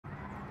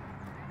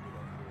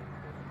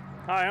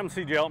Hi, I'm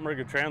CJ Altenberg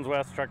of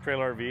Transwest Truck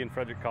Trailer RV in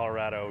Frederick,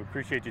 Colorado. We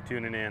appreciate you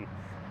tuning in.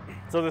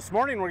 So this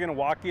morning we're going to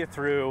walk you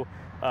through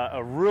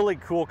a really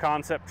cool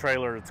concept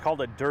trailer. It's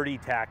called a dirty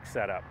tack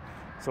setup.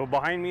 So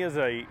behind me is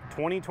a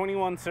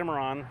 2021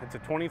 Cimarron. It's a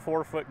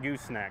 24-foot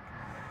gooseneck.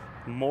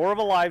 More of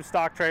a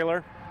livestock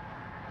trailer,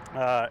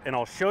 and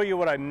I'll show you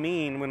what I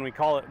mean when we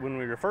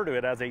refer to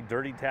it as a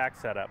dirty tack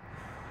setup.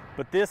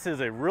 But this is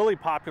a really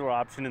popular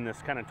option in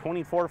this kind of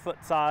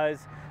 24-foot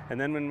size, and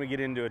then when we get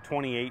into a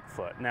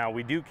 28-foot. Now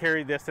we do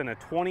carry this in a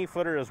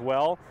 20-footer as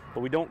well,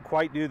 but we don't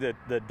quite do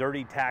the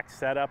dirty tack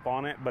setup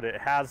on it, but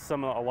it has a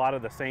lot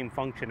of the same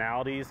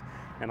functionalities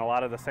and a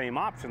lot of the same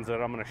options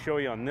that I'm going to show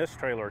you on this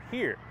trailer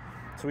here.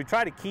 So we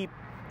try to keep,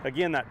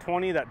 again, that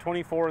 20, that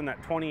 24, and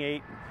that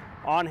 28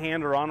 on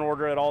hand or on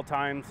order at all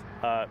times.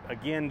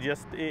 Again,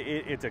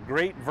 it's a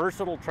great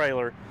versatile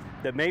trailer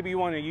that maybe you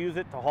want to use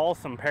it to haul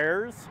some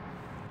pairs,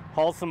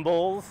 haul some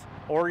bulls,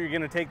 or you're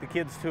going to take the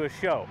kids to a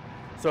show.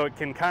 So it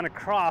can kind of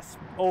cross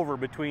over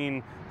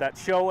between that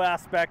show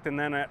aspect and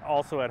then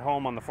also at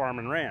home on the farm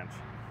and ranch.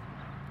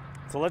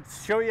 So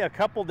let's show you a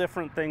couple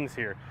different things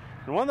here.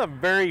 And one of the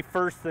very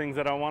first things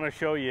that I want to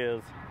show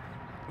you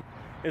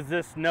is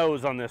this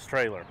nose on this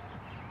trailer.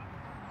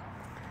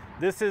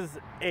 This is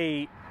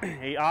a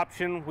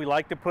option we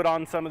like to put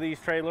on some of these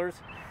trailers.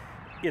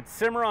 It's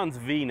Cimarron's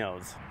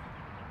V-nose.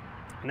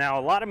 Now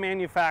a lot of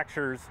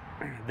manufacturers,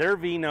 their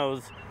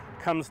V-nose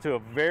comes to a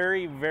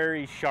very,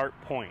 very sharp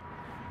point.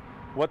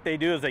 What they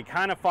do is they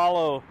kind of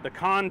follow the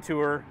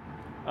contour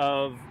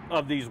of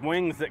these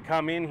wings that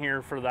come in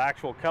here for the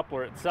actual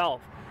coupler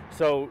itself.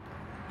 So,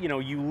 you know,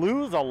 you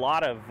lose a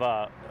lot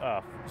of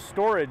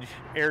storage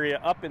area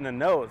up in the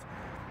nose.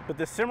 But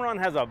the Cimarron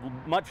has a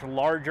much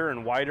larger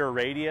and wider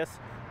radius,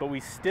 but we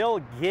still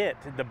get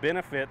the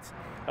benefits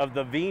of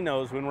the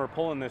V-nose when we're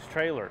pulling this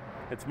trailer.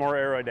 It's more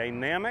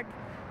aerodynamic,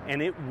 and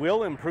it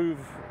will improve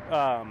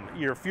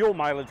your fuel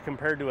mileage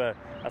compared to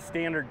a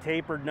standard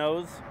tapered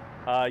nose.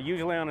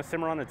 Usually on a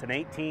Cimarron, it's an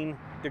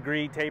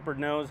 18-degree tapered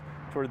nose.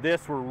 For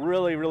this, we're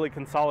really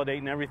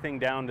consolidating everything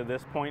down to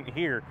this point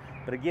here.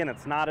 But again,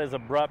 it's not as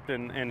abrupt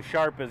and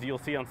sharp as you'll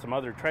see on some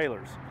other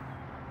trailers.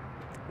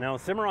 Now, a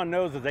Cimarron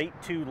nose is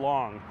 8'2"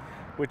 long,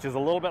 which is a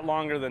little bit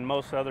longer than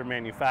most other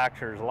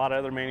manufacturers. A lot of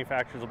other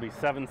manufacturers will be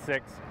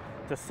 7'6"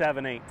 to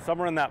 7'8",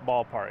 somewhere in that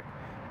ballpark.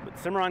 But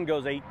Cimarron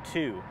goes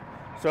 8'2".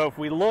 So if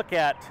we look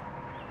at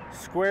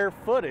square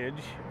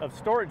footage of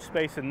storage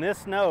space in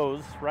this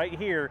nose right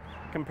here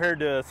compared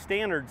to a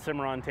standard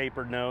Cimarron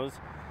tapered nose,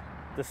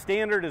 the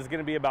standard is going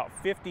to be about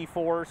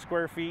 54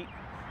 square feet,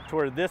 to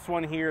where this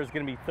one here is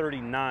going to be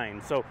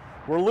 39. So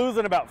we're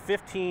losing about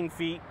 15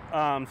 feet.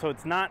 So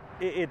it's not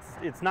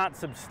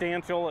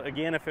substantial.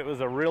 Again, if it was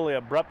a really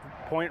abrupt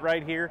point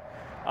right here,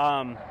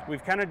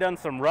 we've kind of done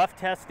some rough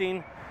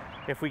testing.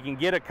 If we can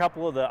get a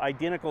couple of the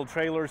identical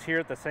trailers here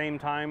at the same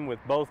time with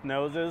both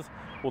noses,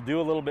 we'll do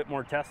a little bit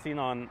more testing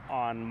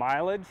on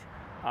mileage.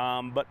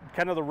 But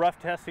kind of the rough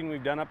testing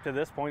we've done up to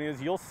this point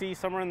is you'll see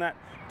somewhere in that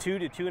 2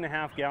 to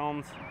 2.5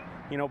 gallons,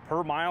 you know,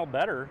 per mile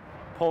better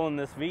pulling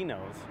this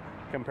V-nose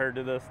compared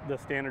to the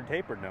standard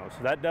tapered nose.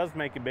 So that does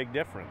make a big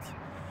difference.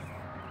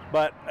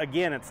 But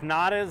again, it's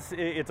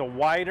a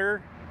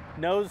wider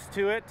nose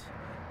to it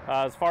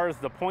as far as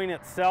the point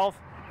itself.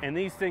 And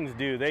these things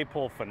they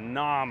pull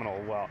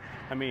phenomenal well.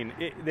 I mean,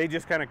 they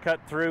just kind of cut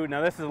through.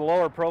 Now this is a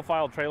lower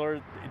profile trailer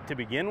to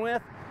begin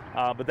with,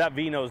 but that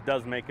V-nose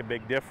does make a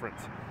big difference.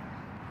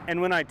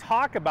 And when I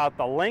talk about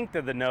the length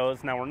of the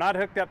nose, now we're not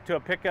hooked up to a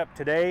pickup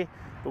today,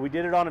 but we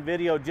did it on a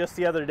video just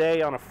the other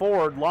day on a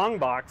Ford long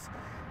box,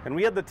 and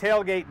we had the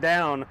tailgate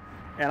down,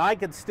 and I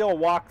could still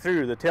walk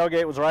through. The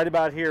tailgate was right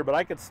about here, but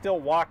I could still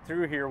walk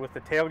through here with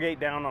the tailgate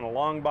down on a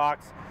long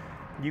box.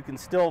 You can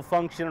still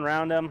function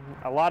around them.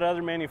 A lot of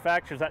other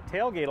manufacturers, that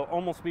tailgate will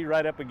almost be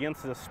right up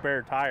against the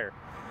spare tire.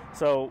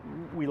 So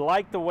we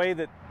like the way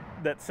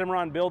that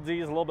Cimarron builds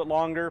these a little bit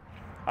longer.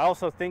 I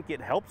also think it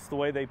helps the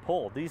way they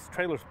pull. These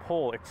trailers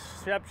pull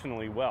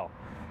exceptionally well.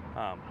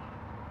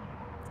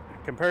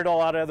 Compared to a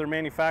lot of other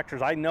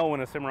manufacturers, I know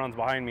when a Cimarron's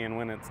behind me and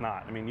when it's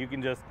not. I mean, you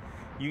can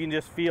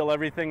just feel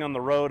everything on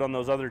the road on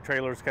those other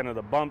trailers, kind of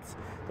the bumps,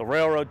 the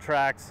railroad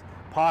tracks,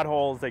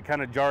 potholes, they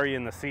kind of jar you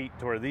in the seat,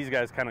 to where these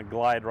guys kind of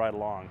glide right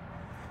along.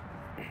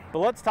 But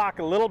let's talk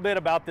a little bit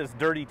about this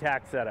dirty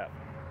tack setup.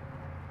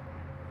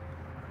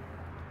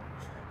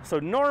 So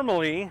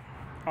normally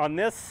on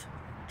this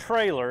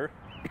trailer,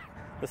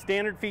 the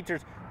standard features,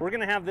 we're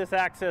going to have this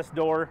access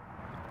door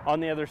on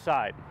the other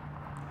side.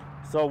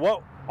 So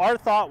what our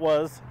thought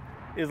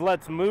is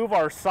let's move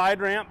our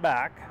side ramp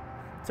back.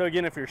 So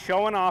again, if you're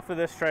showing off of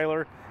this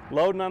trailer,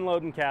 loading,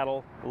 unloading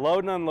cattle,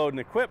 loading, unloading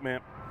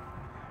equipment,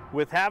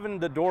 with having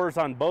the doors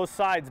on both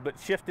sides but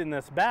shifting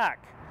this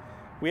back,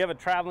 we have a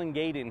traveling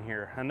gate in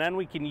here, and then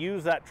we can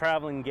use that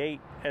traveling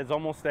gate as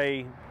almost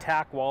a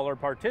tack wall or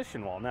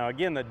partition wall. Now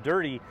again, the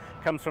dirty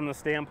comes from the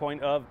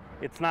standpoint of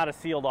it's not a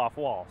sealed off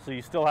wall, so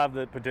you still have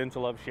the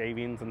potential of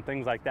shavings and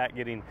things like that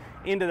getting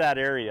into that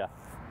area.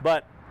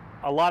 But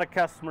a lot of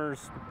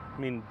customers, I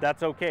mean,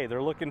 that's okay.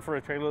 They're looking for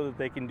a trailer that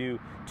they can do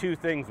two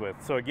things with.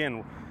 So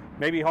again,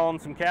 maybe hauling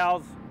some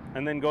cows,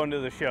 and then going to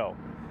the show.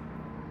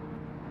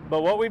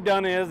 But what we've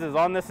done is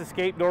on this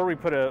escape door, we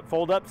put a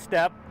fold-up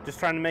step, just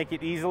trying to make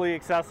it easily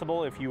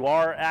accessible. If you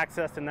are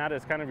accessing that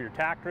as kind of your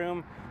tack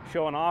room,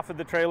 showing off of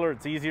the trailer,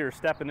 it's easier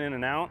stepping in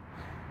and out.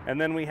 And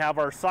then we have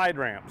our side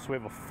ramps. We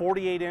have a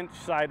 48-inch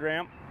side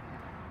ramp,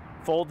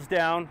 folds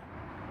down.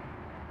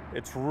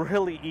 It's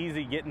really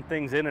easy getting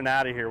things in and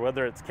out of here,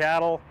 whether it's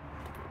cattle,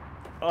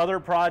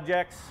 other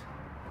projects,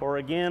 or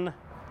again,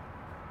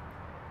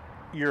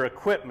 your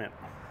equipment.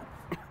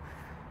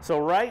 So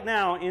right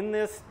now in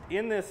this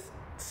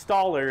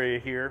stall area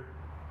here,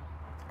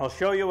 I'll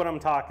show you what I'm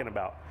talking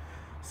about.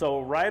 So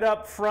right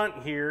up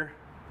front here,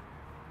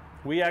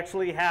 we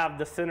actually have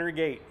the center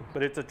gate,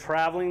 but it's a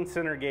traveling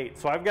center gate.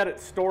 So I've got it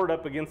stored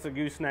up against the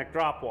gooseneck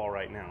drop wall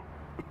right now.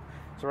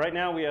 So right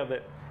now we have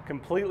it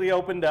completely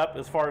opened up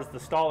as far as the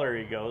stall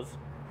area goes.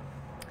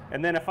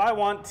 And then if I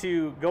want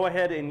to go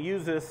ahead and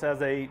use this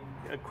as a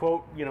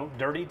quote, you know,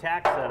 dirty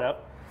tack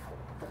setup,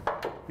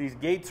 these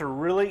gates are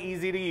really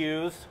easy to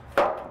use.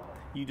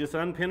 You just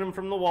unpin them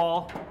from the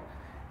wall.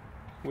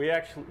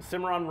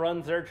 Cimarron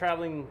runs their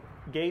traveling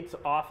gates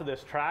off of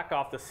this track,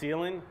 off the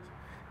ceiling.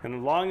 And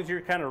as long as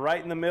you're kind of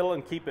right in the middle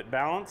and keep it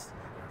balanced,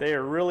 they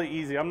are really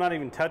easy. I'm not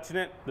even touching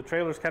it. The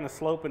trailer's kind of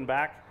sloping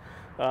back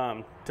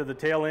to the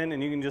tail end,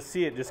 and you can just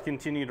see it just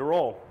continue to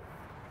roll.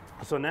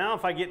 So now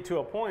if I get to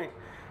a point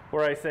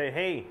where I say,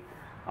 hey,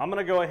 I'm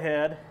gonna go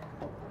ahead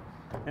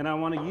and I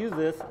wanna use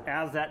this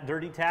as that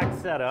dirty tack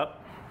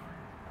setup,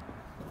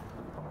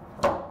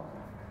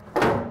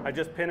 I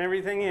just pin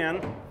everything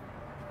in.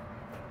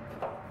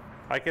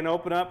 I can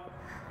open up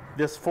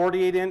this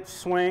 48-inch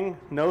swing,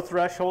 no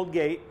threshold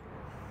gate.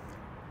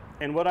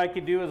 And what I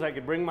could do is I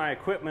could bring my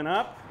equipment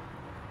up,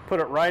 put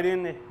it right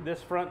in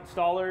this front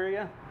stall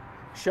area,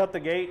 shut the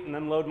gate, and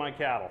then load my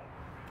cattle.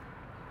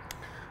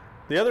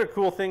 The other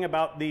cool thing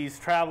about these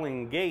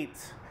traveling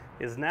gates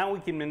is now we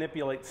can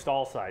manipulate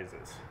stall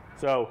sizes.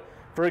 So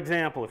for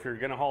example, if you're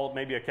gonna haul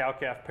maybe a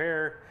cow-calf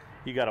pair,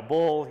 you got a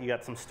bull, you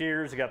got some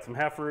steers, you got some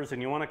heifers,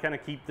 and you wanna kind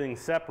of keep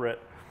things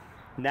separate,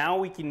 now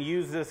we can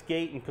use this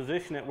gate and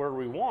position it where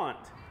we want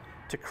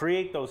to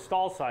create those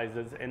stall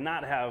sizes and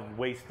not have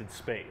wasted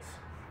space.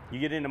 You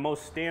get into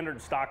most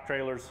standard stock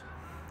trailers,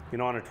 you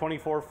know, on a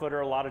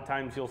 24-footer, a lot of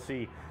times you'll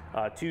see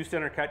 2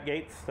 center cut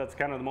gates. That's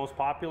kind of the most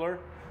popular.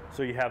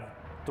 So you have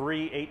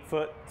 3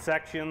 8-foot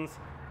sections.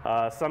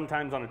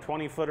 Sometimes on a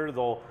 20-footer,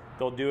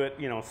 they'll do it,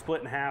 you know,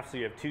 split in half, so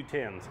you have 2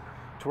 10s.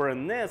 To where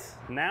in this,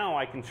 now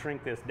I can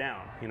shrink this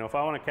down. You know, if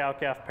I want a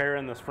cow-calf pair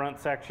in this front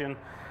section,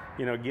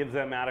 you know, it gives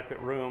them adequate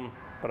room,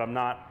 but I'm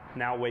not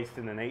now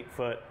wasting an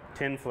 8-foot,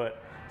 10-foot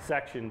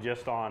section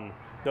just on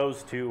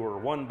those 2, or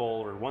 1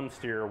 bull, or 1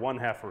 steer, or 1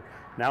 heifer.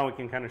 Now we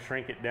can kind of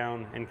shrink it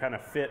down and kind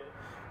of fit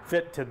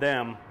to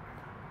them,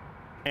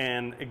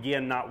 and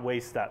again, not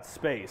waste that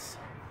space.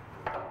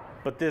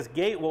 But this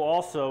gate will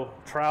also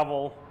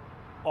travel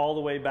all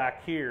the way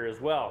back here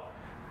as well.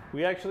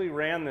 We actually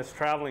ran this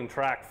traveling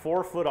track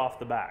 4 foot off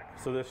the back.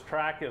 So this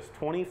track is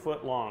 20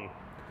 foot long.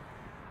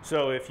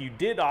 So if you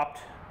did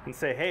opt and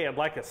say, hey, I'd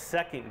like a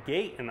second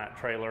gate in that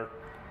trailer,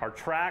 our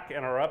track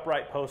and our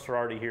upright posts are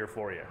already here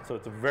for you. So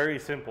it's a very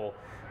simple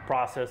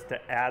process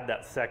to add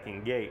that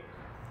second gate.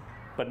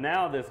 But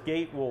now this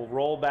gate will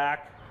roll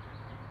back.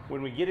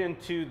 When we get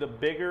into the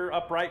bigger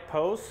upright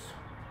posts,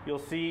 you'll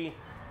see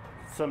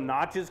some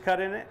notches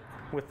cut in it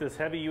with this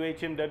heavy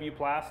UHMW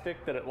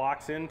plastic that it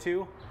locks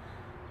into.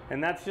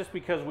 And that's just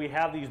because we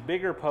have these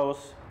bigger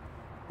posts,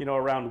 you know,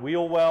 around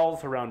wheel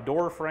wells, around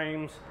door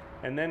frames,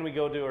 and then we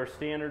go to our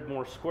standard,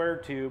 more square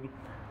tube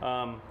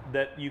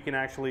that you can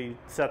actually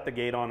set the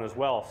gate on as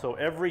well. So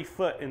every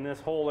foot in this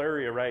whole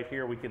area right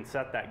here, we can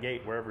set that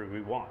gate wherever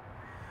we want.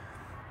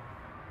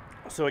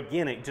 So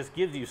again, it just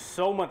gives you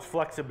so much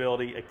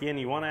flexibility. Again,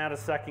 you want to add a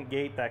second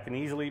gate, that can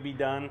easily be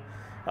done.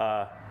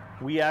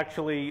 We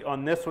actually,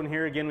 on this one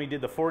here, again, we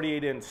did the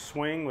 48-inch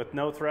swing with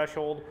no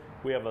threshold.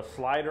 We have a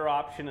slider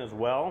option as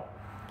well.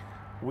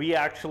 We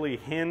actually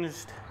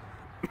hinged,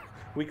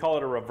 we call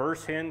it a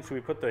reverse hinge. We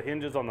put the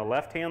hinges on the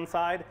left-hand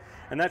side,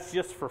 and that's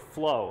just for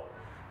flow.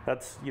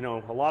 That's, you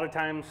know, a lot of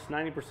times,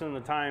 90% of the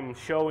time,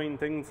 showing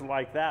things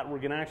like that, we're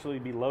gonna actually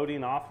be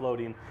loading,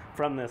 offloading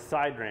from this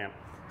side ramp.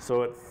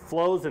 So it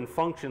flows and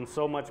functions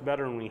so much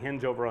better when we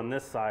hinge over on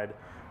this side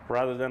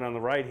rather than on the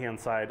right-hand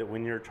side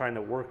when you're trying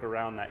to work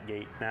around that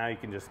gate. Now you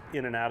can just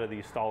in and out of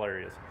these stall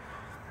areas.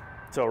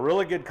 So a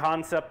really good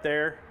concept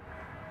there.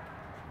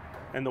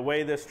 And the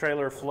way this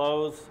trailer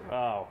flows,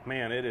 oh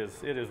man, it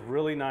is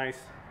really nice.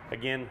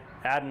 Again,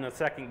 adding a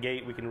second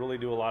gate, we can really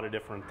do a lot of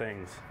different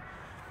things.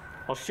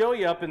 I'll show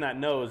you up in that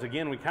nose.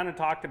 Again, we kind of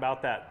talked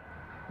about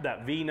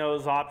that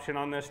V-nose option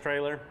on this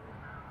trailer.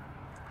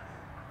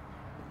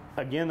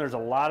 Again, there's a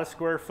lot of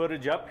square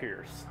footage up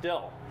here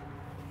still.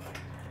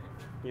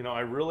 You know,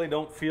 I really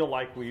don't feel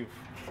like we've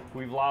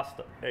lost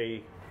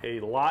a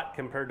lot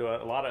compared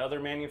to a lot of other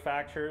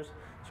manufacturers.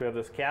 So we have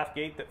this calf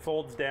gate that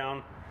folds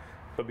down,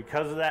 but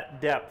because of that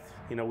depth,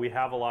 you know, we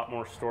have a lot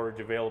more storage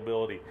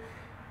availability.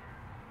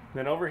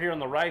 Then over here on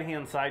the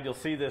right-hand side, you'll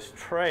see this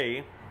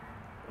tray.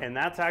 and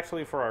that's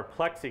actually for our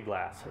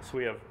plexiglass. So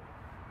we have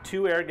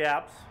 2 air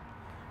gaps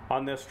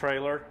on this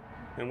trailer,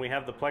 and we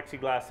have the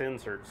plexiglass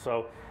insert.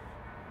 So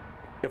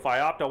if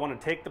I want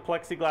to take the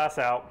plexiglass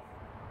out,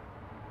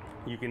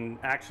 you can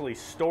actually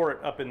store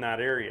it up in that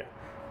area.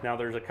 Now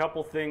there's a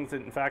couple things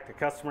that, in fact, a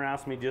customer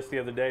asked me just the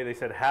other day. They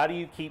said, how do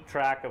you keep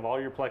track of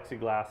all your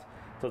plexiglass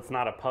so it's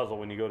not a puzzle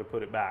when you go to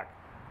put it back?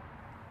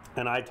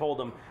 And I told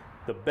them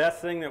the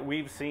best thing that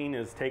we've seen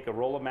is take a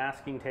roll of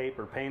masking tape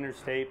or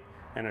painter's tape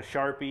and a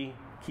Sharpie,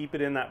 keep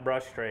it in that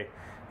brush tray.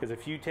 Because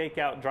if you take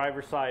out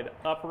driver's side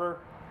upper,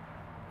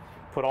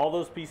 put all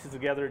those pieces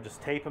together,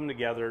 just tape them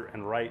together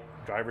and write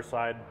driver's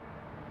side,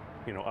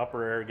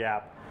 upper air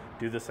gap.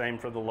 Do the same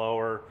for the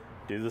lower.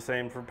 Do the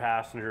same for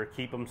passenger.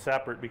 Keep them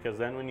separate, because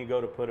then when you go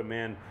to put them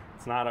in,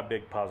 it's not a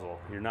big puzzle.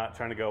 You're not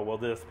trying to go, well,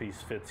 this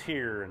piece fits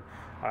here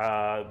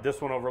and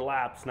this one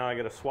overlaps. Now I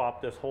got to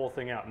swap this whole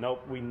thing out.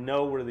 Nope, we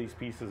know where these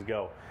pieces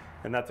go.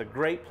 And that's a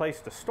great place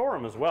to store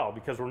them as well,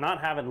 because we're not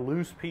having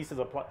loose pieces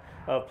of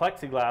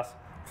plexiglass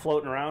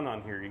floating around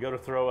on here. You go to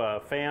throw a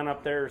fan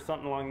up there or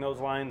something along those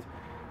lines,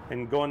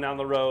 and going down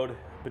the road,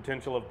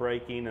 potential of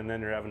breaking, and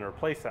then you're having to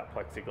replace that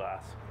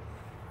plexiglass.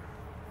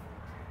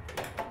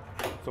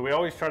 So we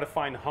always try to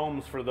find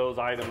homes for those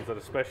items that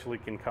especially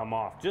can come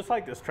off. Just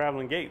like this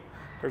traveling gate,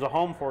 there's a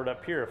home for it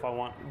up here. If I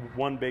want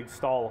one big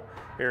stall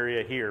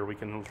area here, we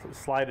can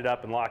slide it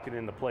up and lock it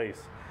into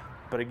place.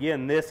 But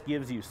again, this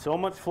gives you so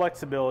much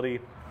flexibility.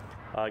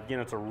 Again,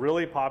 it's a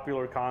really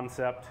popular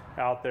concept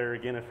out there.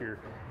 Again, if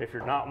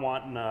you're not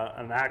wanting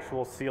an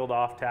actual sealed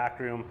off tack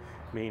room,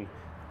 I mean,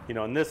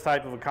 in this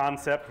type of a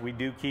concept, we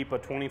do keep a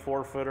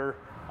 24-footer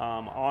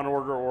on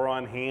order or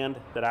on hand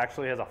that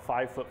actually has a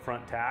 5-foot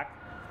front tack.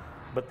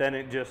 But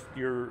then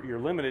you're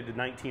limited to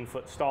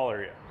 19-foot stall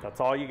area. That's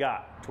all you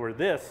got. To where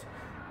this,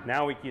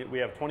 now we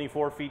have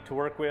 24 feet to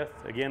work with.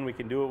 Again, we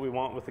can do what we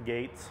want with the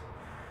gates.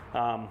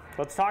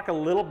 Let's talk a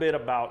little bit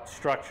about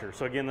structure.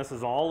 So again, this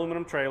is an all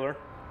aluminum trailer.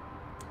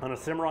 On a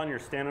Cimarron, you're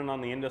standing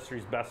on the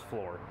industry's best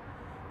floor.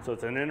 So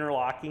it's an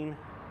interlocking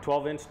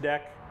 12-inch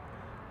deck,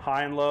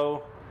 high and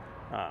low.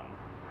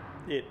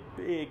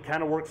 It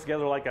kind of works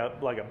together like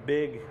a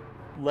big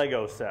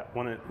Lego set.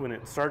 When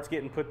it starts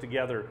getting put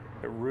together,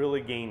 it really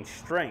gains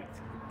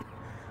strength.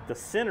 The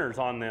centers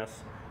on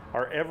this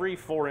are every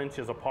 4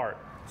 inches apart.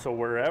 So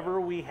wherever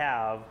we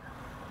have,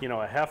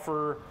 a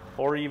heifer,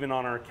 or even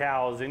on our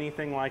cows,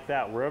 anything like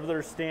that, wherever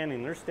they're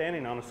standing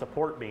on a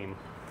support beam.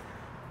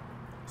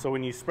 So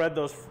when you spread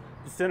those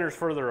centers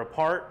further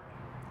apart,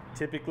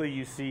 typically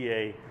you see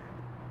a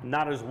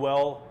not as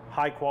well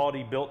high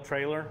quality built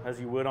trailer as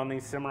you would on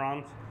these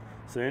Cimarrons.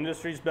 So the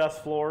industry's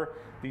best floor.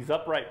 These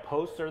upright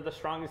posts are the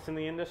strongest in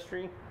the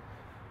industry.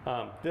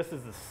 This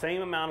is the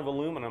same amount of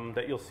aluminum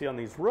that you'll see on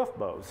these roof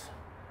bows.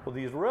 Well,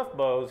 these roof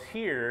bows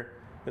here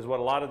is what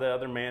a lot of the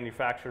other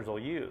manufacturers will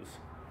use.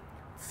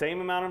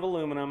 Same amount of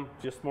aluminum,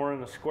 just more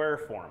in a square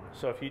form.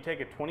 So if you take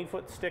a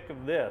 20-foot stick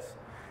of this,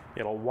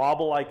 it'll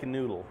wobble like a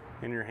noodle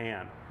in your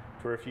hand.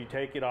 Where if you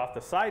take it off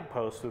the side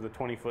post with a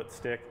 20-foot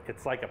stick,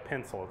 it's like a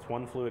pencil. It's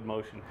one fluid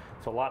motion.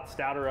 It's a lot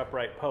stouter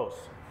upright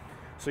posts.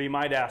 So you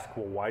might ask,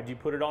 well, why'd you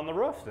put it on the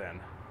roof then?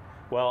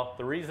 Well,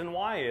 the reason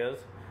why is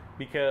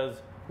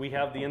because we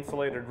have the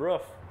insulated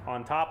roof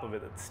on top of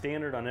it. It's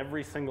standard on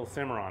every single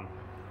Cimarron.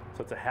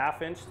 So it's a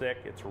 1/2 inch thick.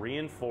 It's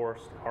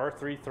reinforced,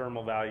 R3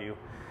 thermal value.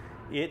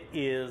 It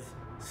is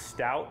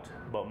stout,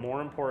 but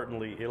more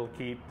importantly, it'll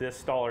keep this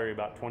stall area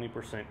about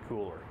 20%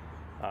 cooler.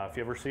 If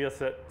you ever see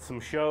us at some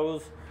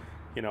shows,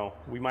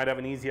 we might have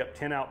an easy up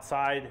 10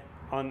 outside.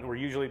 We're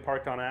usually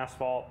parked on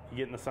asphalt. You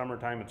get in the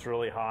summertime, it's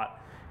really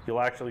hot. You'll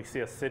actually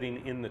see us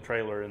sitting in the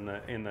trailer in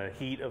the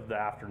heat of the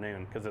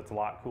afternoon, because it's a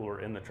lot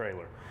cooler in the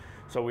trailer.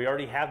 So we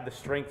already have the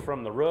strength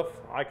from the roof.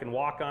 I can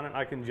walk on it,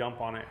 I can jump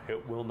on it.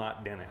 It will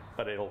not dent it,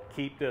 but it'll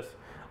keep this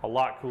a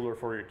lot cooler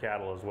for your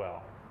cattle as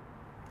well.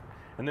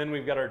 And then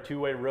we've got our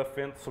 2-way roof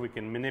vents, so we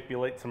can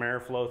manipulate some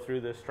airflow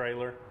through this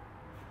trailer.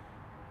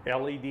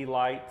 LED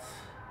lights.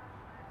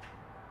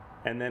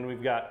 And then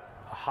we've got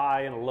a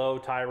high and a low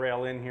tie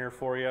rail in here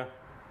for you.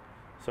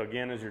 So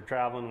again, as you're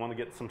traveling, want to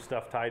get some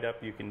stuff tied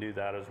up, you can do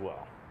that as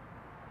well.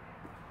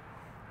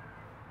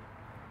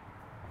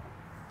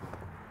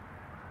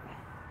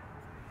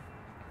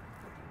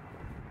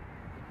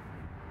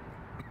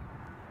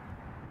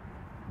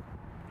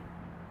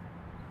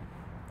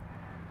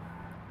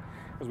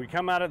 As we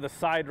come out of the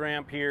side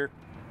ramp here,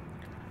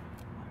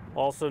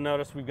 also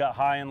notice we've got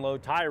high and low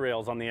tie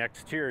rails on the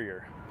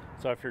exterior.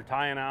 So if you're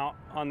tying out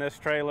on this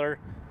trailer,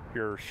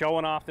 you're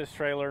showing off this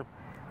trailer,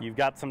 you've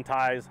got some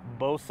ties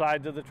both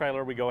sides of the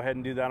trailer. We go ahead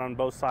and do that on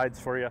both sides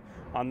for you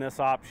on this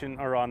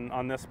option, or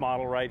on this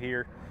model right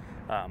here.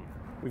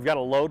 We've got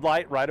a load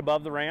light right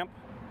above the ramp.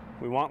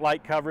 We want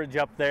light coverage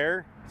up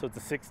there. So it's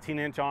a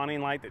 16-inch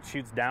awning light that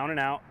shoots down and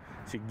out.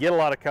 So you get a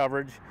lot of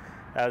coverage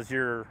as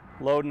you're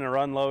loading or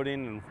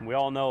unloading. And we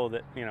all know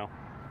that,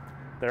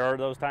 there are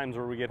those times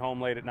where we get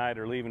home late at night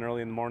or leaving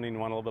early in the morning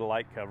and want a little bit of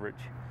light coverage.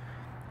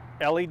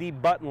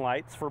 LED button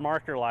lights for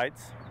marker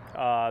lights.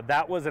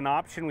 That was an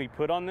option we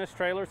put on this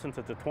trailer since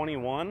it's a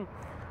 21.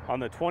 On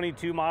the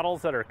 22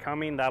 models that are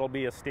coming, that'll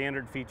be a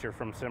standard feature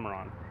from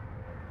Cimarron.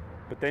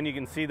 But then you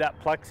can see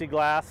that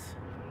plexiglass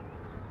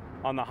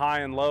on the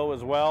high and low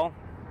as well.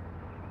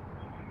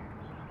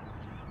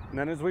 And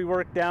then as we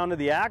work down to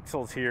the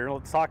axles here,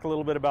 let's talk a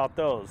little bit about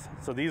those.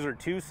 So these are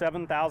two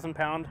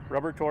 7,000-pound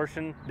rubber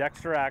torsion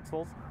Dexter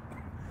axles.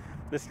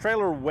 This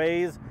trailer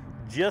weighs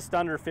just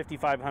under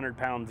 5,500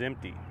 pounds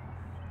empty.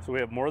 So we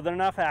have more than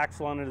enough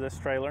axle under this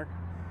trailer.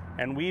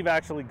 And we've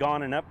actually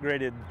gone and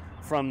upgraded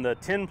from the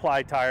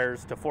 10-ply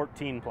tires to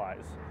 14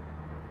 plies.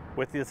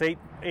 With this 8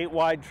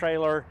 wide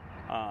trailer,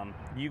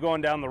 you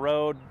going down the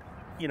road,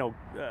 you know,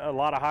 a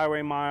lot of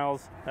highway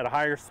miles at a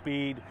higher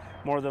speed,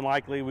 more than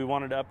likely we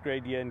wanted to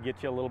upgrade you and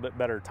get you a little bit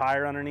better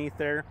tire underneath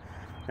there.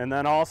 And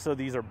then also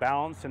these are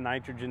balanced and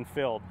nitrogen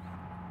filled.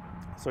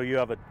 So you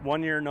have a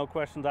 1-year no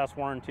questions asked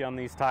warranty on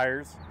these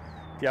tires.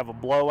 If you have a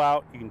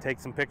blowout, you can take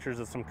some pictures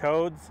of some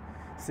codes,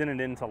 send it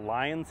into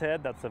Lion's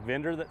Head, that's the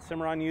vendor that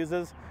Cimarron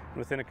uses.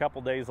 Within a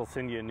couple days they'll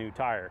send you a new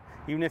tire.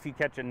 Even if you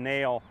catch a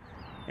nail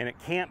and it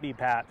can't be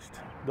patched,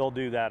 they'll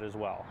do that as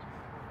well.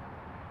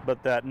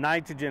 But that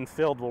nitrogen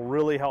filled will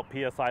really help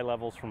PSI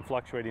levels from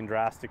fluctuating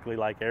drastically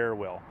like air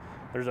will.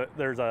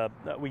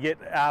 We get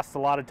asked a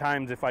lot of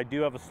times if I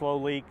do have a slow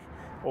leak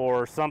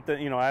or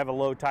something, you know, I have a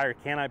low tire,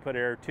 can I put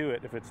air to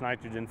it if it's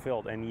nitrogen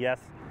filled? And yes,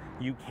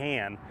 you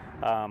can.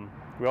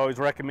 We always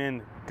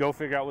recommend go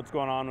figure out what's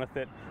going on with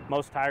it.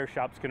 Most tire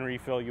shops can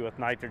refill you with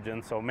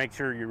nitrogen, so make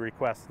sure you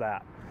request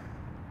that.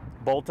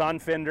 Bolt-on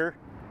fender.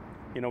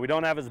 You know, we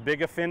don't have as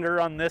big a fender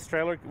on this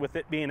trailer with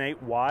it being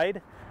 8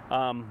 wide.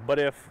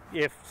 But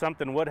if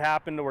something would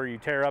happen to where you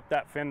tear up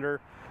that fender,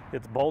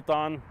 it's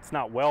bolt-on, it's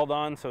not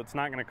weld-on, so it's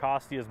not going to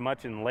cost you as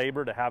much in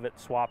labor to have it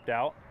swapped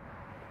out.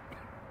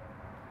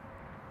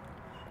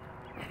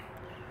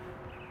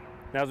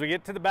 Now as we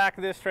get to the back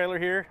of this trailer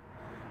here,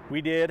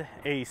 we did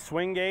a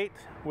swing gate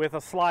with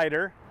a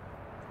slider.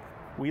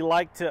 We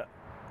like to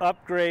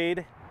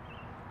upgrade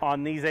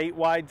on these 8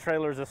 wide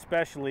trailers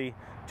especially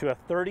to a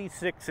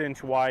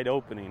 36-inch wide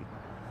opening.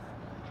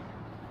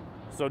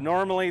 So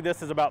normally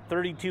this is about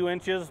 32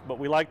 inches, but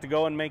we like to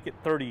go and make it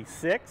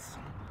 36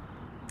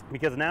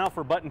 because now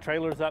for button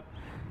trailers up,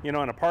 you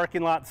know, in a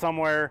parking lot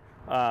somewhere,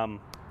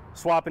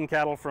 swapping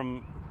cattle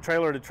from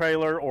trailer to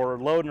trailer or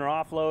loading or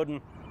offloading,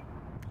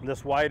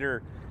 this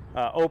wider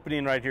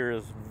opening right here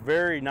is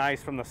very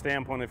nice from the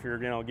standpoint if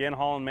you're, you know, again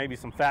hauling maybe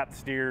some fat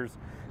steers,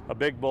 a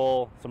big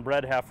bull, some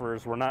bred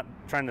heifers. We're not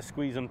trying to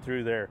squeeze them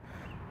through there.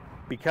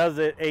 Because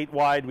it's 8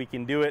 wide, we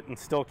can do it and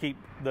still keep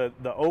the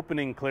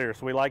opening clear.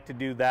 So we like to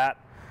do that.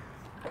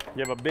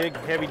 You have a big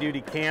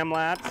heavy-duty cam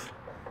latch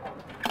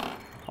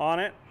on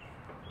it.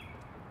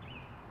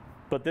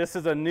 But this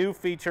is a new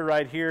feature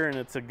right here, and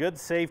it's a good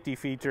safety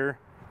feature.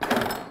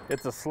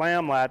 It's a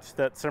slam latch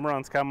that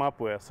Cimarron's come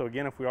up with. So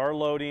again, if we are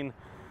loading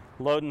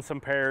some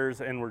pairs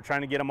and we're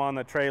trying to get them on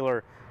the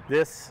trailer,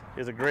 this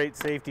is a great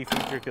safety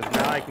feature because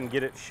now I can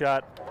get it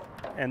shut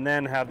and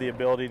then have the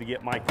ability to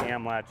get my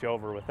cam latch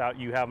over without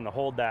you having to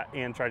hold that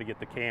and try to get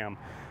the cam.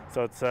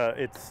 So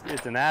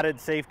it's an added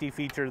safety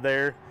feature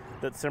there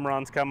that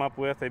Cimarron's come up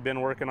with. They've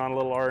been working on a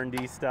little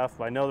R&D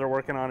stuff. I know they're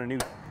working on a new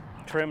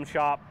trim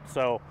shop,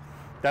 so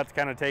that's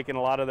kind of taken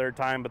a lot of their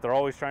time, but they're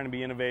always trying to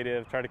be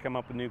innovative, try to come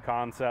up with new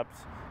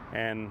concepts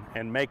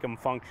and make them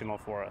functional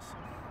for us.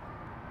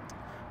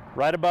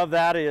 Right above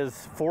that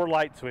is 4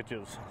 light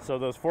switches. So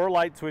those 4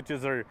 light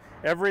switches are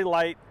every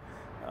light.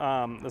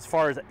 As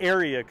far as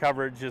area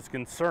coverage is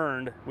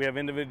concerned, we have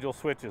individual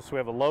switches. So we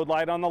have a load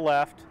light on the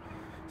left.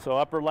 So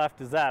upper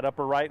left is that.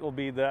 Upper right will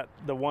be the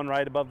one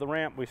right above the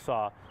ramp we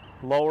saw.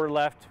 Lower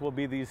left will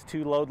be these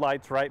 2 load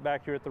lights right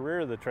back here at the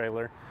rear of the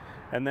trailer.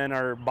 And then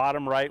our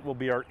bottom right will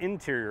be our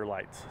interior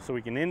lights. So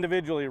we can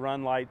individually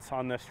run lights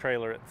on this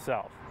trailer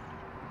itself.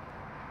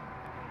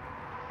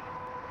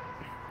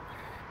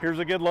 Here's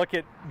a good look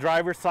at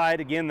driver's side.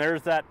 Again,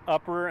 there's that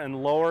upper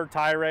and lower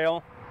tie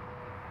rail.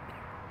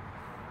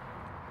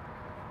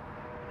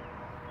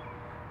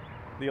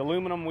 The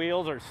aluminum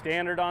wheels are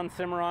standard on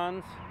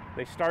Cimarrons.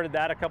 They started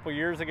that a couple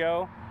years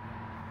ago.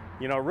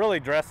 You know, it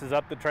really dresses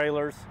up the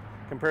trailers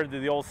compared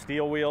to the old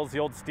steel wheels. The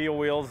old steel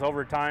wheels,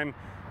 over time,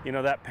 you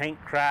know, that paint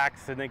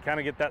cracks and they kind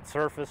of get that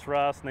surface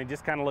rust and they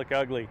just kind of look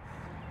ugly.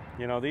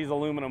 You know, these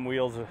aluminum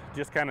wheels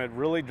just kind of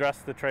really dress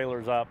the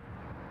trailers up.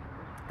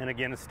 And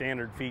again, a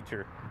standard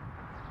feature.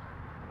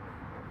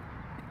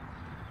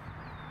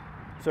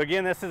 So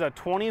again, this is a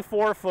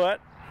 24-foot,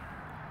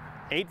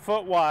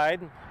 8-foot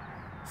wide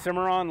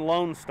Cimarron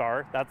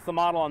Lonestar. That's the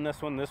model on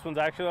this one. This one's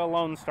actually a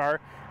Lonestar.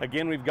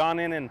 Again, we've gone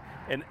in and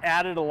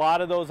added a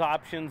lot of those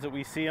options that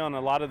we see on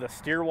a lot of the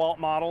Steerwalt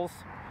models.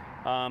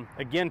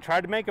 Again,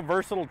 tried to make a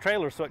versatile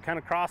trailer so it kind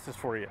of crosses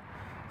for you.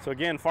 So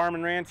again, farm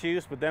and ranch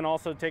use, but then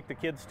also take the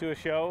kids to a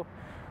show,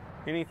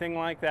 anything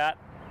like that.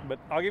 But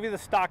I'll give you the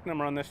stock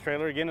number on this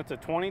trailer. Again, it's a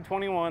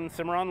 2021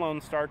 Cimarron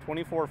Lonestar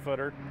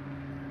 24-footer.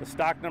 The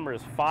stock number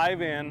is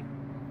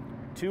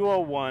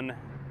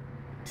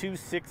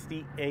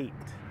 5N201-268.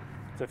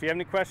 So if you have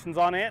any questions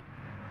on it,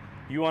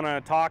 you want to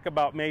talk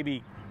about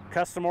maybe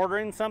custom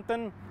ordering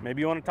something,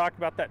 maybe you want to talk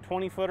about that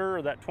 20 footer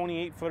or that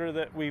 28 footer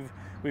that we've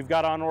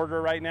got on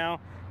order right now,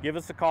 give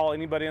us a call.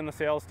 Anybody on the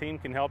sales team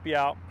can help you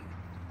out.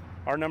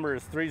 Our number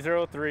is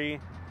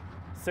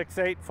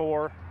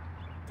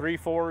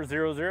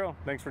 303-684-3400.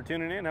 Thanks for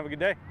tuning in. Have a good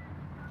day.